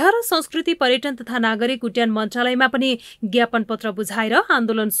 गृह र संस्कृति, पर्यटन तथा नागरिक उड्डयन मन्त्रालयमा पनि ज्ञापन पत्र बुझाएर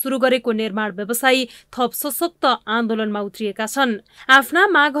आन्दोलन सुरु गरेको निर्माण व्यवसायी थप सशक्त आन्दोलनमा उत्रिएका छन्। आफ्ना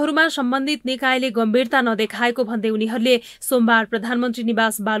मागहरूमा सम्बन्धित निकायले गम्भीरता नदेखाएको भन्दै उनीहरूले सोमबार प्रधानमन्त्री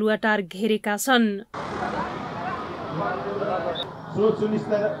निवास बालुवाटार घेरेका छन्।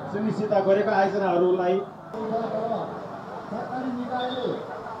 सुनिश्चित गरेका आयोजनाहरूलाई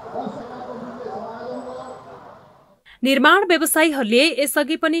निर्माण व्यवसायीहरूले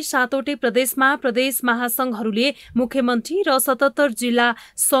यसअघि पनि 7वटै प्रदेशमा प्रदेश महासंघहरूले मुख्यमन्त्री र 77 जिल्ला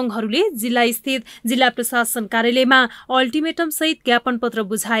संघहरूले जिल्ला स्थित जिल्ला प्रशासन कार्यालयमा अल्टिमेटम सहित ज्ञापन पत्र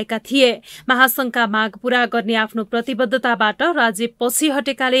बुझाएका थिए। महासंघका माग पूरा गर्ने आफ्नो प्रतिबद्धताबाट राज्य पछि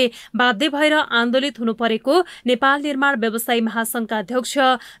हटेकाले बाध्य भएर आन्दोलित हुनु परेको नेपाल निर्माण व्यवसायी महासंघका अध्यक्ष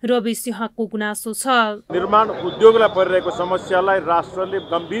रवि सिंहको गुनासो छ। निर्माण उद्योगलाई परिरहेको समस्यालाई राष्ट्रले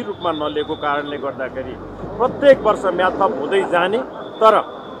गम्भीर रूपमा नलिएको कारणले गर्दाखेरि प्रत्येक वर्ष म्याद थप हुँदै जाने तर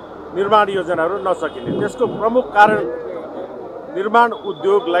निर्माण योजनाहरू नसकिने, त्यसको प्रमुख कारण निर्माण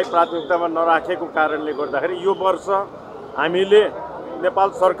उद्योगलाई प्राथमिकतामा नराखेको कारणले गर्दाखेरि यो वर्ष हामीले नेपाल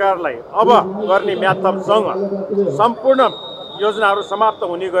सरकारलाई अब गर्ने म्याद थपसँग सम्पूर्ण योजनाहरू समाप्त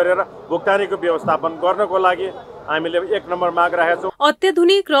हुने गरेर भुक्तानीको व्यवस्थापन गर्नको लागि हामीले 1 नम्बर माग राखेका छौं।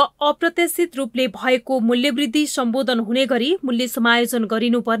 अत्याधुनिक र अप्रत्याशित रूपले भएको मूल्यवृद्धि सम्बोधन हुने गरी मूल्य समायोजन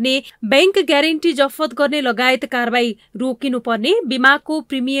गरिनुपर्ने, बैंक ग्यारेन्टी जफत गर्ने लगायत कारबाही रोकिनुपर्ने, बीमाको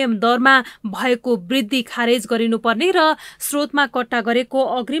प्रिमियम दरमा भएको वृद्धि खारेज गरिनुपर्ने र स्रोतमा कट्टा गरेको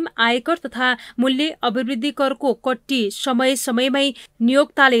अग्रिम आयकर तथा मूल्य अभिवृद्धि करको कट्टी समय समयमै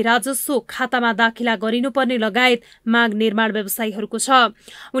नियोक्ताले राजस्व खातामा दाखिला गरिनुपर्ने लगायत माग निर्माण व्यवसायीहरूको छ।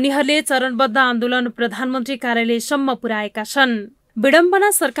 उनीहरूले चरणबद्ध आन्दोलन प्रधानमन्त्री कार्यालयसम्म पुर्याएका छन्। विडम्बना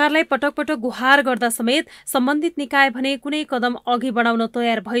सरकारलाई पटक पटक गुहार गर्दा समेत सम्बन्धित निकाय भने कुनै कदम अघि बढाउन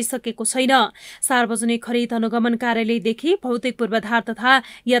तयार भइसकेको छैन। सार्वजनिक खरिद अनुगमन कार्यालयदेखि भौतिक पूर्वाधार तथा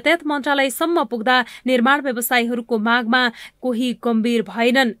यातायात मन्त्रालयसम्म पुग्दा निर्माण व्यवसायीहरूको मागमा कोही गम्भीर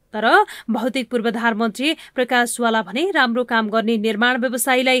भएनन्। तर भौतिक पूर्वाधार मन्त्री प्रकाश ज्वाला भने राम्रो काम गर्ने निर्माण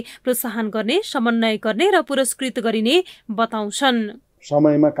व्यवसायीलाई प्रोत्साहन गर्ने, समन्वय गर्ने र पुरस्कृत गरिने बताउँछन्।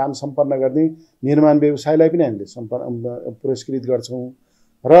 समयमा काम सम्पन्न गर्ने निर्माण व्यवसायलाई पनि हामीले पुरस्कृत गर्छौं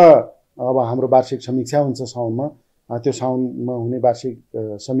र अब हाम्रो वार्षिक समीक्षा हुन्छ साउनमा। त्यो साउनमा हुने वार्षिक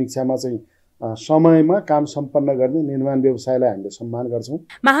समीक्षामा चाहिँ समयमा काम सम्पन्न गर्ने निर्माण व्यवसायलाई हामीले सम्मान गर्छौं।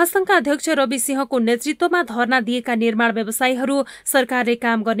 महासंघका अध्यक्ष रवि सिंहको नेतृत्वमा धरना दिएका निर्माण व्यवसायीहरू सरकारले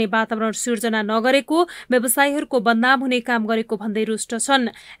काम गर्ने वातावरण सिर्जना नगरेको, व्यवसायीहरूको बदनाम हुने काम गरेको भन्दै रुष्ट छन्।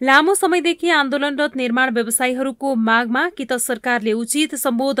 लामो समयदेखि आन्दोलनरत निर्माण व्यवसायीहरूको मागमा कि त सरकारले उचित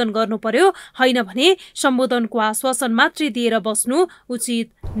सम्बोधन गर्नु पर्यो, हैन भने सम्बोधनको आश्वासन मात्रै दिएर बस्नु उचित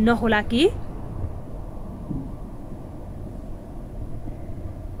नहोला कि?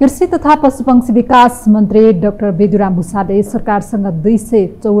 कृषि तथा पशुपक्षी विकास मन्त्री डाक्टर बेदुराम भुसालले सरकारसँग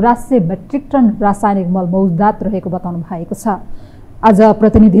 284 मेट्रिक टन रासायनिक मल मौजुदात रहेको बताउनु भएको छ। आज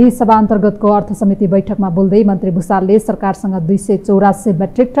प्रतिनिधि सभा अन्तर्गतको अर्थ समिति बैठकमा बोल्दै मन्त्री भुसालले सरकारसँग 284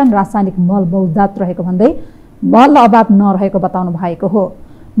 मेट्रिक टन रासायनिक मल मौजुदात रहेको भन्दै मल अभाव नरहेको बताउनु भएको हो।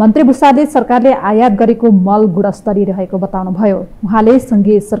 मन्त्री भुसालले सरकारले आयात गरेको मल गुणस्तरीय रहेको बताउनुभयो। उहाँले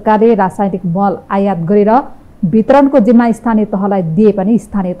सङ्घीय सरकारले रासायनिक मल आयात गरेर वितरणको जिम्मा स्थानीय तहलाई दिए पनि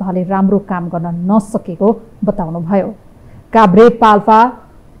स्थानीय तहले राम्रो काम गर्न नसकेको बताउनुभयो।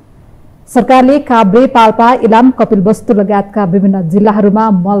 सरकारले काभ्रे, पाल्पा, इलाम, कपिलवस्तु लगायतका विभिन्न जिल्लाहरूमा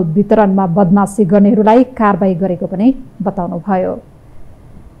मल वितरणमा बदमासी गर्नेहरूलाई कारबाही गरेको पनि बताउनुभयो।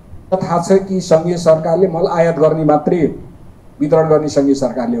 थाहा छ कि सङ्घीय सरकारले मल आयात गर्ने मात्रै वितरण गर्ने सङ्घीय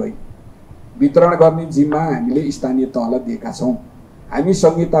सरकारले होइन, वितरण गर्ने जिम्मा हामीले स्थानीय तहलाई दिएका छौँ। हामी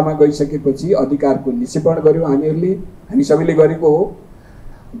संहितामा गइसकेपछि अधिकारको निक्षेपण गर्यौं। हामी सबैले गरेको हो।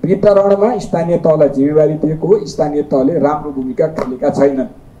 वितरणमा स्थानीय तहलाई जिम्मेवारी दिएको हो। स्थानीय तहले राम्रो भूमिका खेलेका छैनन्।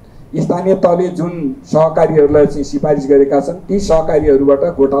 स्थानीय तहले जुन सहकारीहरूलाई चाहिँ सिफारिस गरेका छन् ती सहकारीहरूबाट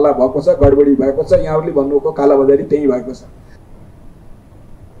घोटाला भएको छ, गडबडी भएको छ। यहाँहरूले भन्नुको कालाबजारी त्यही भएको छ।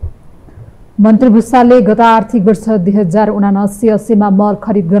 मन्त्री भुसालले गत आर्थिक वर्ष 2079-80 मा मल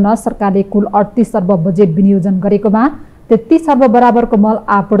खरिद गर्न सरकारले कुल 38 अर्ब बजेट विनियोजन गरेकोमा 33 अर्ब बराबरको मल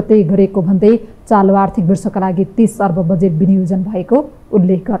आपूर्ति गरेको भन्दै चालु आर्थिक वर्षका लागि 30 अर्ब बजेट विनियोजन भएको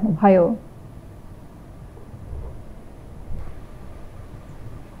उल्लेख गर्नुभयो।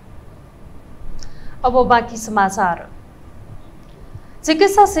 अब बाँकी समाचार।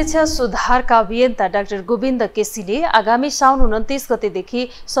 चिकित्सा शिक्षा सुधारका अभियन्ता डाक्टर गोविन्द केसीले आगामी साउन 29 गतेदेखि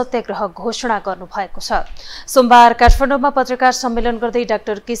सत्याग्रह घोषणा गर्नुभएको छ। सोमबार काठमाडौँमा पत्रकार सम्मेलन गर्दै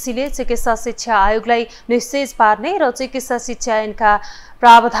डाक्टर केसीले चिकित्सा शिक्षा आयोगलाई निस्तेज पार्ने र चिकित्सा शिक्षा ऐनका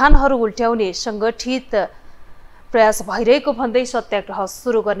प्रावधानहरू उल्ट्याउने संगठित प्रयास भइरहेको भन्दै सत्याग्रह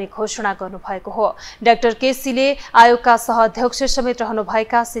सुरु गर्ने घोषणा गर्नुभएको हो। डाक्टर केसीले आयोगका सहअध्यक्ष समेत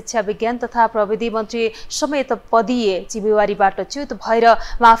रहनुभएका शिक्षा विज्ञान तथा प्रविधि मन्त्री समेत पदीय जिम्मेवारीबाट च्युत भएर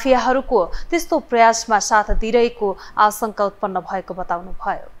माफियाहरूको त्यस्तो प्रयासमा साथ दिइरहेको आशंका उत्पन्न भएको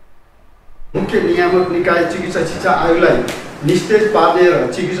बताउनुभयो। मुख्य नियामक निकाय चिकित्सा शिक्षा आयोगलाई निस्तेज पार्ने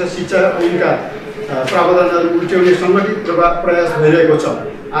र चिकित्सा शिक्षा ऐनका प्रावधानहरू उल्ट्याउने संगठित प्रयास भइरहेको छ।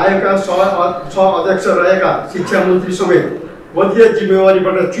 आयोगका सह अध्यक्ष रहेका शिक्षा मन्त्री समेत बलिया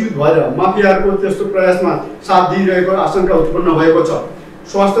जिम्मेवारीबाट च्युत भएर माफियाहरूको त्यस्तो प्रयासमा साथ दिइरहेको आशंका उत्पन्न भएको छ।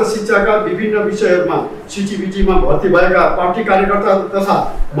 स्वास्थ्य शिक्षाका विभिन्न विषयहरूमा सिटिबिटीमा भर्ती भएका पार्टी कार्यकर्ता तथा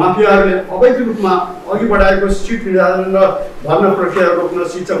माफियाहरूले अवैध रूपमा अघि बढाएको सिट निर्धारण र भर्ना प्रक्रिया रोक्न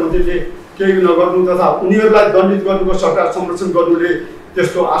शिक्षा मन्त्रीले केही नगर्नु तथा उनीहरूलाई दण्डित गर्नुको सट्टा संरक्षण गर्नुले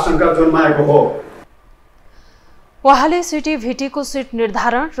त्यस्तो आशंका जन्माएको हो। उहाँले सिटिभिटीको सिट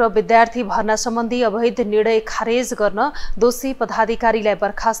निर्धारण र विद्यार्थी भर्ना सम्बन्धी अवैध निर्णय खारेज गर्न, दोषी पदाधिकारीलाई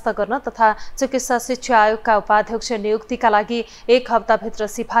बर्खास्त गर्न तथा चिकित्सा शिक्षा आयोगका उपाध्यक्ष नियुक्तिका लागि 1 हप्ताभित्र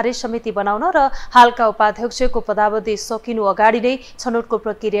सिफारिस समिति बनाउन र हालका उपाध्यक्षको पदावधि सकिनु अगाडि नै छनौटको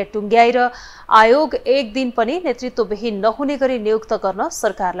प्रक्रिया टुङ्ग्याएर आयोग 1 दिन पनि नेतृत्वविहीन नहुने गरी नियुक्त गर्न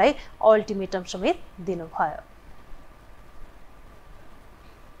सरकारलाई अल्टिमेटम समेत दिनुभयो।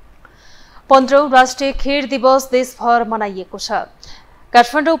 15औं राष्ट्रिय खीर दिवस देशभर मनाइएको छ।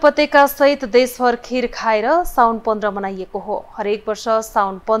 काठमाडौँ उपत्यका सहित देशभर खीर खाएर साउन 15 मनाइएको हो। हरेक वर्ष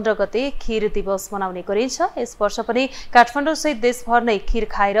साउन 15 गते खीर दिवस मनाउने गरिन्छ। यस वर्ष पनि काठमाडौँ सहित देशभर नै खीर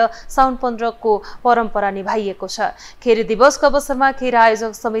खाएर साउन 15 को परम्परा निभाइएको छ। खीर दिवसको अवसरमा खीर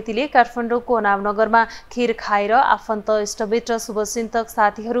आयोजक समितिले काठमाडौँको अनामनगरमा खीर खाएर आफन्त इष्टमित्र शुभचिन्तक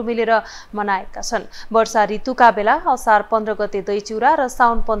साथीहरू मिलेर मनाएका छन्। वर्षा ऋतुका बेला असार 15 गते दही चिउरा र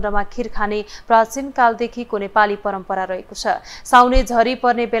साउन 15 मा खीर खाने प्राचीन कालदेखिको नेपाली परम्परा रहेको छ। साउने झरी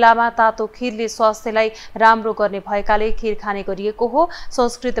पर्ने बेलामा तातो खीरले स्वास्थ्यलाई राम्रो गर्ने भएकाले खीर खाने गरिएको हो।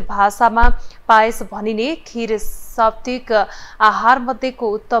 संस्कृत भाषामा पायस भनिने खीर सात्विक आहार मध्येको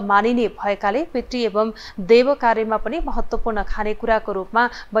उत्तम मानिने भएकाले पितृ एवं देव कार्यमा पनि महत्त्वपूर्ण खानेकुराको रूपमा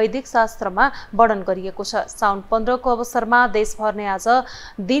वैदिक शास्त्रमा वर्णन गरिएको छ। साउन 15 को अवसरमा देशभर नै आज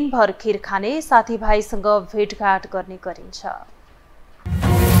दिनभर खीर खाने, साथीभाइसँग भेटघाट गर्ने गरिन्छ।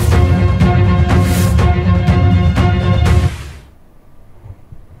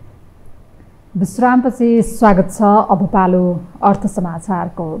 विश्रामपछि स्वागत छ। अब पालो अर्थ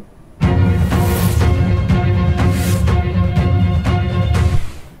समाचारको।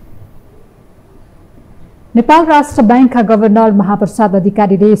 नेपाल राष्ट्र बैंकका गभर्नर महाप्रसाद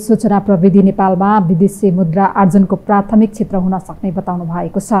अधिकारीले सूचना प्रविधि नेपालमा विदेशी मुद्रा आर्जनको प्राथमिक क्षेत्र हुन सक्ने बताउनु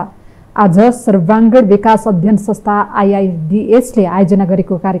भएको छ। आज सर्वाङ्गीण विकास अध्ययन संस्था आईआईडीएसले आयोजना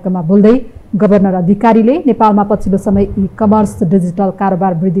गरेको कार्यक्रममा बोल्दै गभर्नर अधिकारीले नेपालमा पछिल्लो समय ई-कमर्स डिजिटल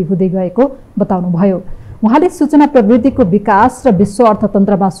कारोबार वृद्धि हुँदै गएको बताउनुभयो। उहाँले सूचना प्रविधिको विकास र विश्व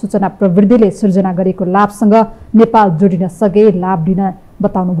अर्थतन्त्रमा सूचना प्रविधिले सृजना गरेको लाभसँग नेपाल जोडिन सके लाभ दिन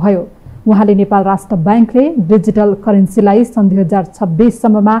बताउनुभयो। उहाँले नेपाल राष्ट्र बैंकले डिजिटल करेन्सीलाई सन् 2026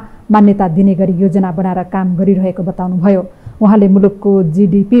 सम्ममा मान्यता दिने गरी योजना बनाएर काम गरिरहेको बताउनुभयो। उहाँले मुलुकको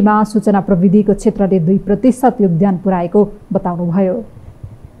जीडीपीमा सूचना प्रविधिको क्षेत्रले 2% योगदान पुर्याएको बताउनुभयो।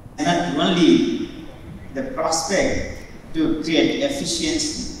 Not only the prospect to create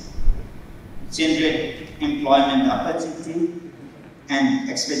efficiency, generate employment opportunity, and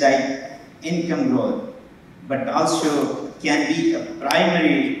expedite income growth, but also can be a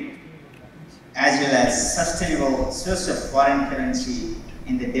primary as well as sustainable source of foreign currency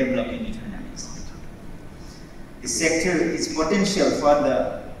in the developing economies. The sector is potential for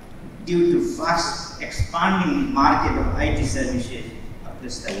due to fast expanding market of IT services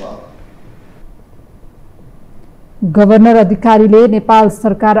across the world. Governor अधिकारीले नेपाल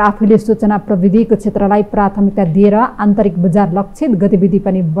सरकार आफैले सूचना प्रविधिको क्षेत्रलाई प्राथमिकता दिएर आन्तरिक बजार लक्षित गतिविधि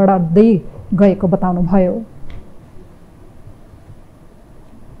पनि बढाउँदै गएको बताउनुभयो।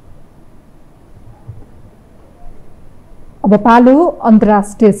 अब पालो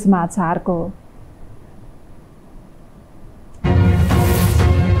अन्तर्राष्ट्रिय समाचारको।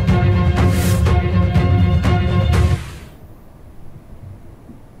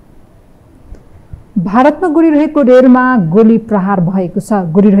 भारतमा गुडिरहेको रेलमा गोली प्रहार भएको छ।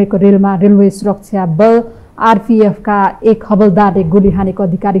 गुडिरहेको रेलमा रेलवे सुरक्षा बल आरपीएफका एक हवलदारले गोली हानेको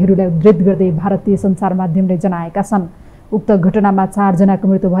अधिकारीहरूलाई उद्धृत गर्दै भारतीय सञ्चार माध्यमले जनाएका छन्। उक्त घटनामा 4 जनाको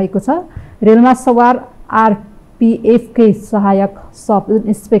मृत्यु भएको छ। रेलमा सवार आरपीएफकै सहायक सब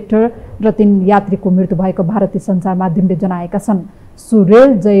इन्सपेक्टर र 3 यात्रीको मृत्यु भएको भारतीय सञ्चार माध्यमले जनाएका छन्। सो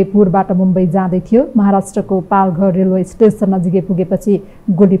रेल जयपुरबाट मुम्बई जाँदै थियो। महाराष्ट्रको पालघर रेलवे स्टेसन नजिकै पुगेपछि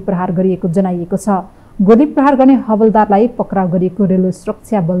गोली प्रहार गरिएको जनाइएको छ। गोली प्रहार गर्ने हवलदारलाई पक्राउ गरिएको रेलवे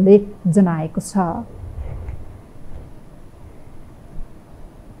सुरक्षा बलले जनाएको छ।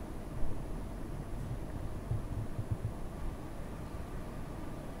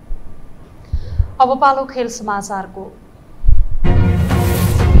 अब पालो खेल समाचारको।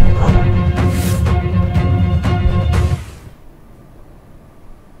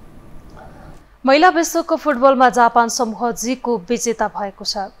 महिला विश्वकप फुटबलमा जापान समूह जी को विजेता भएको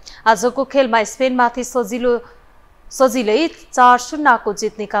छ। आजको खेलमा स्पेनमाथि सजिलो सजिलै 4-0 को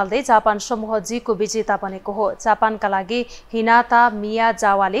जित निकाल्दै जापान समूह जी को विजेता बनेको हो। जापानका लागि हिनाता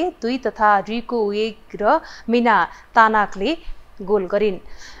मियाजावाले 2 तथा रिको उएग र मिना तानाकले गोल गरिन्।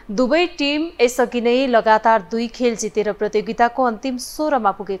 दुवै टिम यसअघि नै लगातार 2 खेल जितेर प्रतियोगिताको अन्तिम 16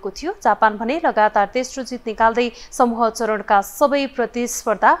 मा पुगेको थियो। जापान भने लगातार तेस्रो जित निकाल्दै समूह चरणका सबै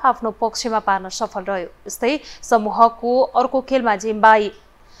प्रतिस्पर्धा आफ्नो पक्षमा पार्न सफल रह्यो। यस्तै समूहको अर्को खेलमा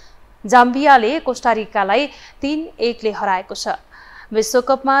जाम्बियाले कोस्टारिकालाई 3-1 ले हराएको छ।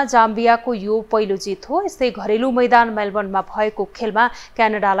 विश्वकपमा जाम्बियाको यो पहिलो जित हो। यस्तै घरेलु मैदान मेलबर्नमा भएको खेलमा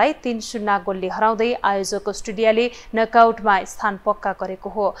क्यानाडालाई 3-0 गोलले हराउँदै आयोजक अस्ट्रेलियाले नकआउटमा स्थान पक्का गरेको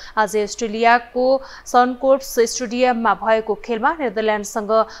हो। आज अस्ट्रेलियाको सनकोर्प्स स्टेडियममा भएको खेलमा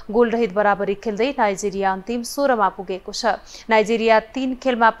नेदरल्यान्डसँग गोलरहित बराबरी खेल्दै नाइजेरिया अन्तिम 16 मा पुगेको छ। नाइजेरिया 3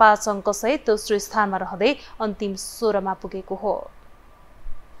 खेलमा 5 अङ्कसहित दोस्रो स्थानमा रहँदै अन्तिम 16 मा पुगेको हो।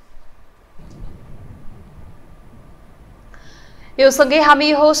 यो सँगै हामी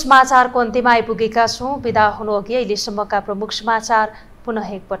यो समाचारको अन्त्यमा आइपुगेका छौं। बिदा हुनु अघि अहिलेसम्मका प्रमुख समाचार पुनः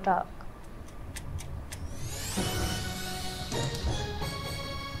एकपटक।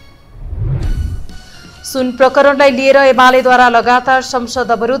 सुन प्रकरणलाई लिएर एमालेद्वारा लगातार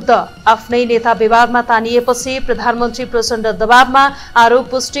संसद अवरुद्ध। आफ्नै नेता विवादमा तानिएपछि प्रधानमन्त्री प्रचण्ड दबावमा। आरोप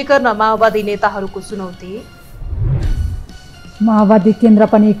पुष्टि गर्न माओवादी नेताहरूको चुनौती। माओवादी केन्द्र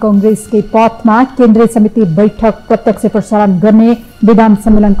पनि कांग्रेसकै पथमा। केन्द्रीय समिति बैठक प्रत्यक्ष प्रसारण गर्ने विधान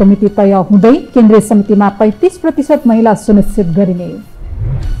सम्मेलनको मिति तय हुँदै केन्द्रीय समितिमा 35% महिला सुनिश्चित गरिने।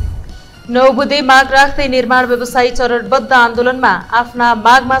 9 बुँदे माग राख्दै निर्माण व्यवसायी चरणबद्ध आन्दोलनमा। आफ्ना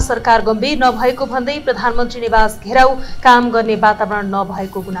मागमा सरकार गम्भीर नभएको भन्दै प्रधानमन्त्री निवास घेराउ। काम गर्ने वातावरण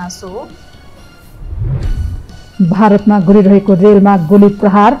नभएको गुनासो। भारतमा गरिरहेको रेलमा गोली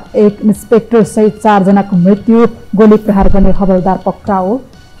प्रहार। 1 इन्स्पेक्टर सहित 4 जनाको मृत्यु। गोली प्रहार गर्ने खबरदार पक्राउ।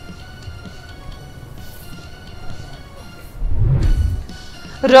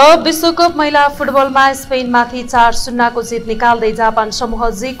 र विश्वकप महिला फुटबलमा स्पेनमाथि 4-0 को जित निकाल्दै जापान समूह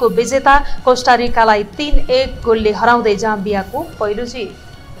जी को विजेता। कोस्टारिकालाई 3-1 गोलले हराउँदै जाम्बियाको पहिलो जित।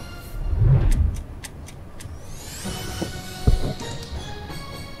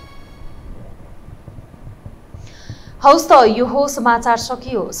 हौस् त यो समाचार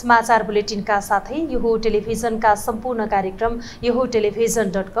सकियो। समाचार बुलेटिनका साथै योहो टेलिभिजनका सम्पूर्ण कार्यक्रम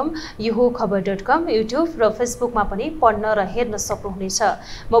yoho-television.com, yoho-खबर.com, युट्युब र फेसबुकमा पनि पढ्न र हेर्न सक्नुहुनेछ।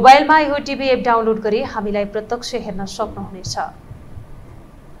 मोबाइलमा योहो टिभी एप डाउनलोड गरी हामीलाई प्रत्यक्ष हेर्न सक्नुहुनेछ।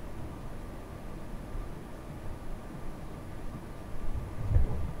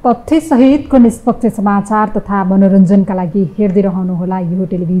 तथ्य सहितको निष्पक्ष समाचार तथा मनोरञ्जनका लागि हेर्दै रहनुहोला योहो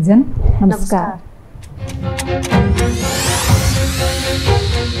टेलिभिजन। नमस्कार।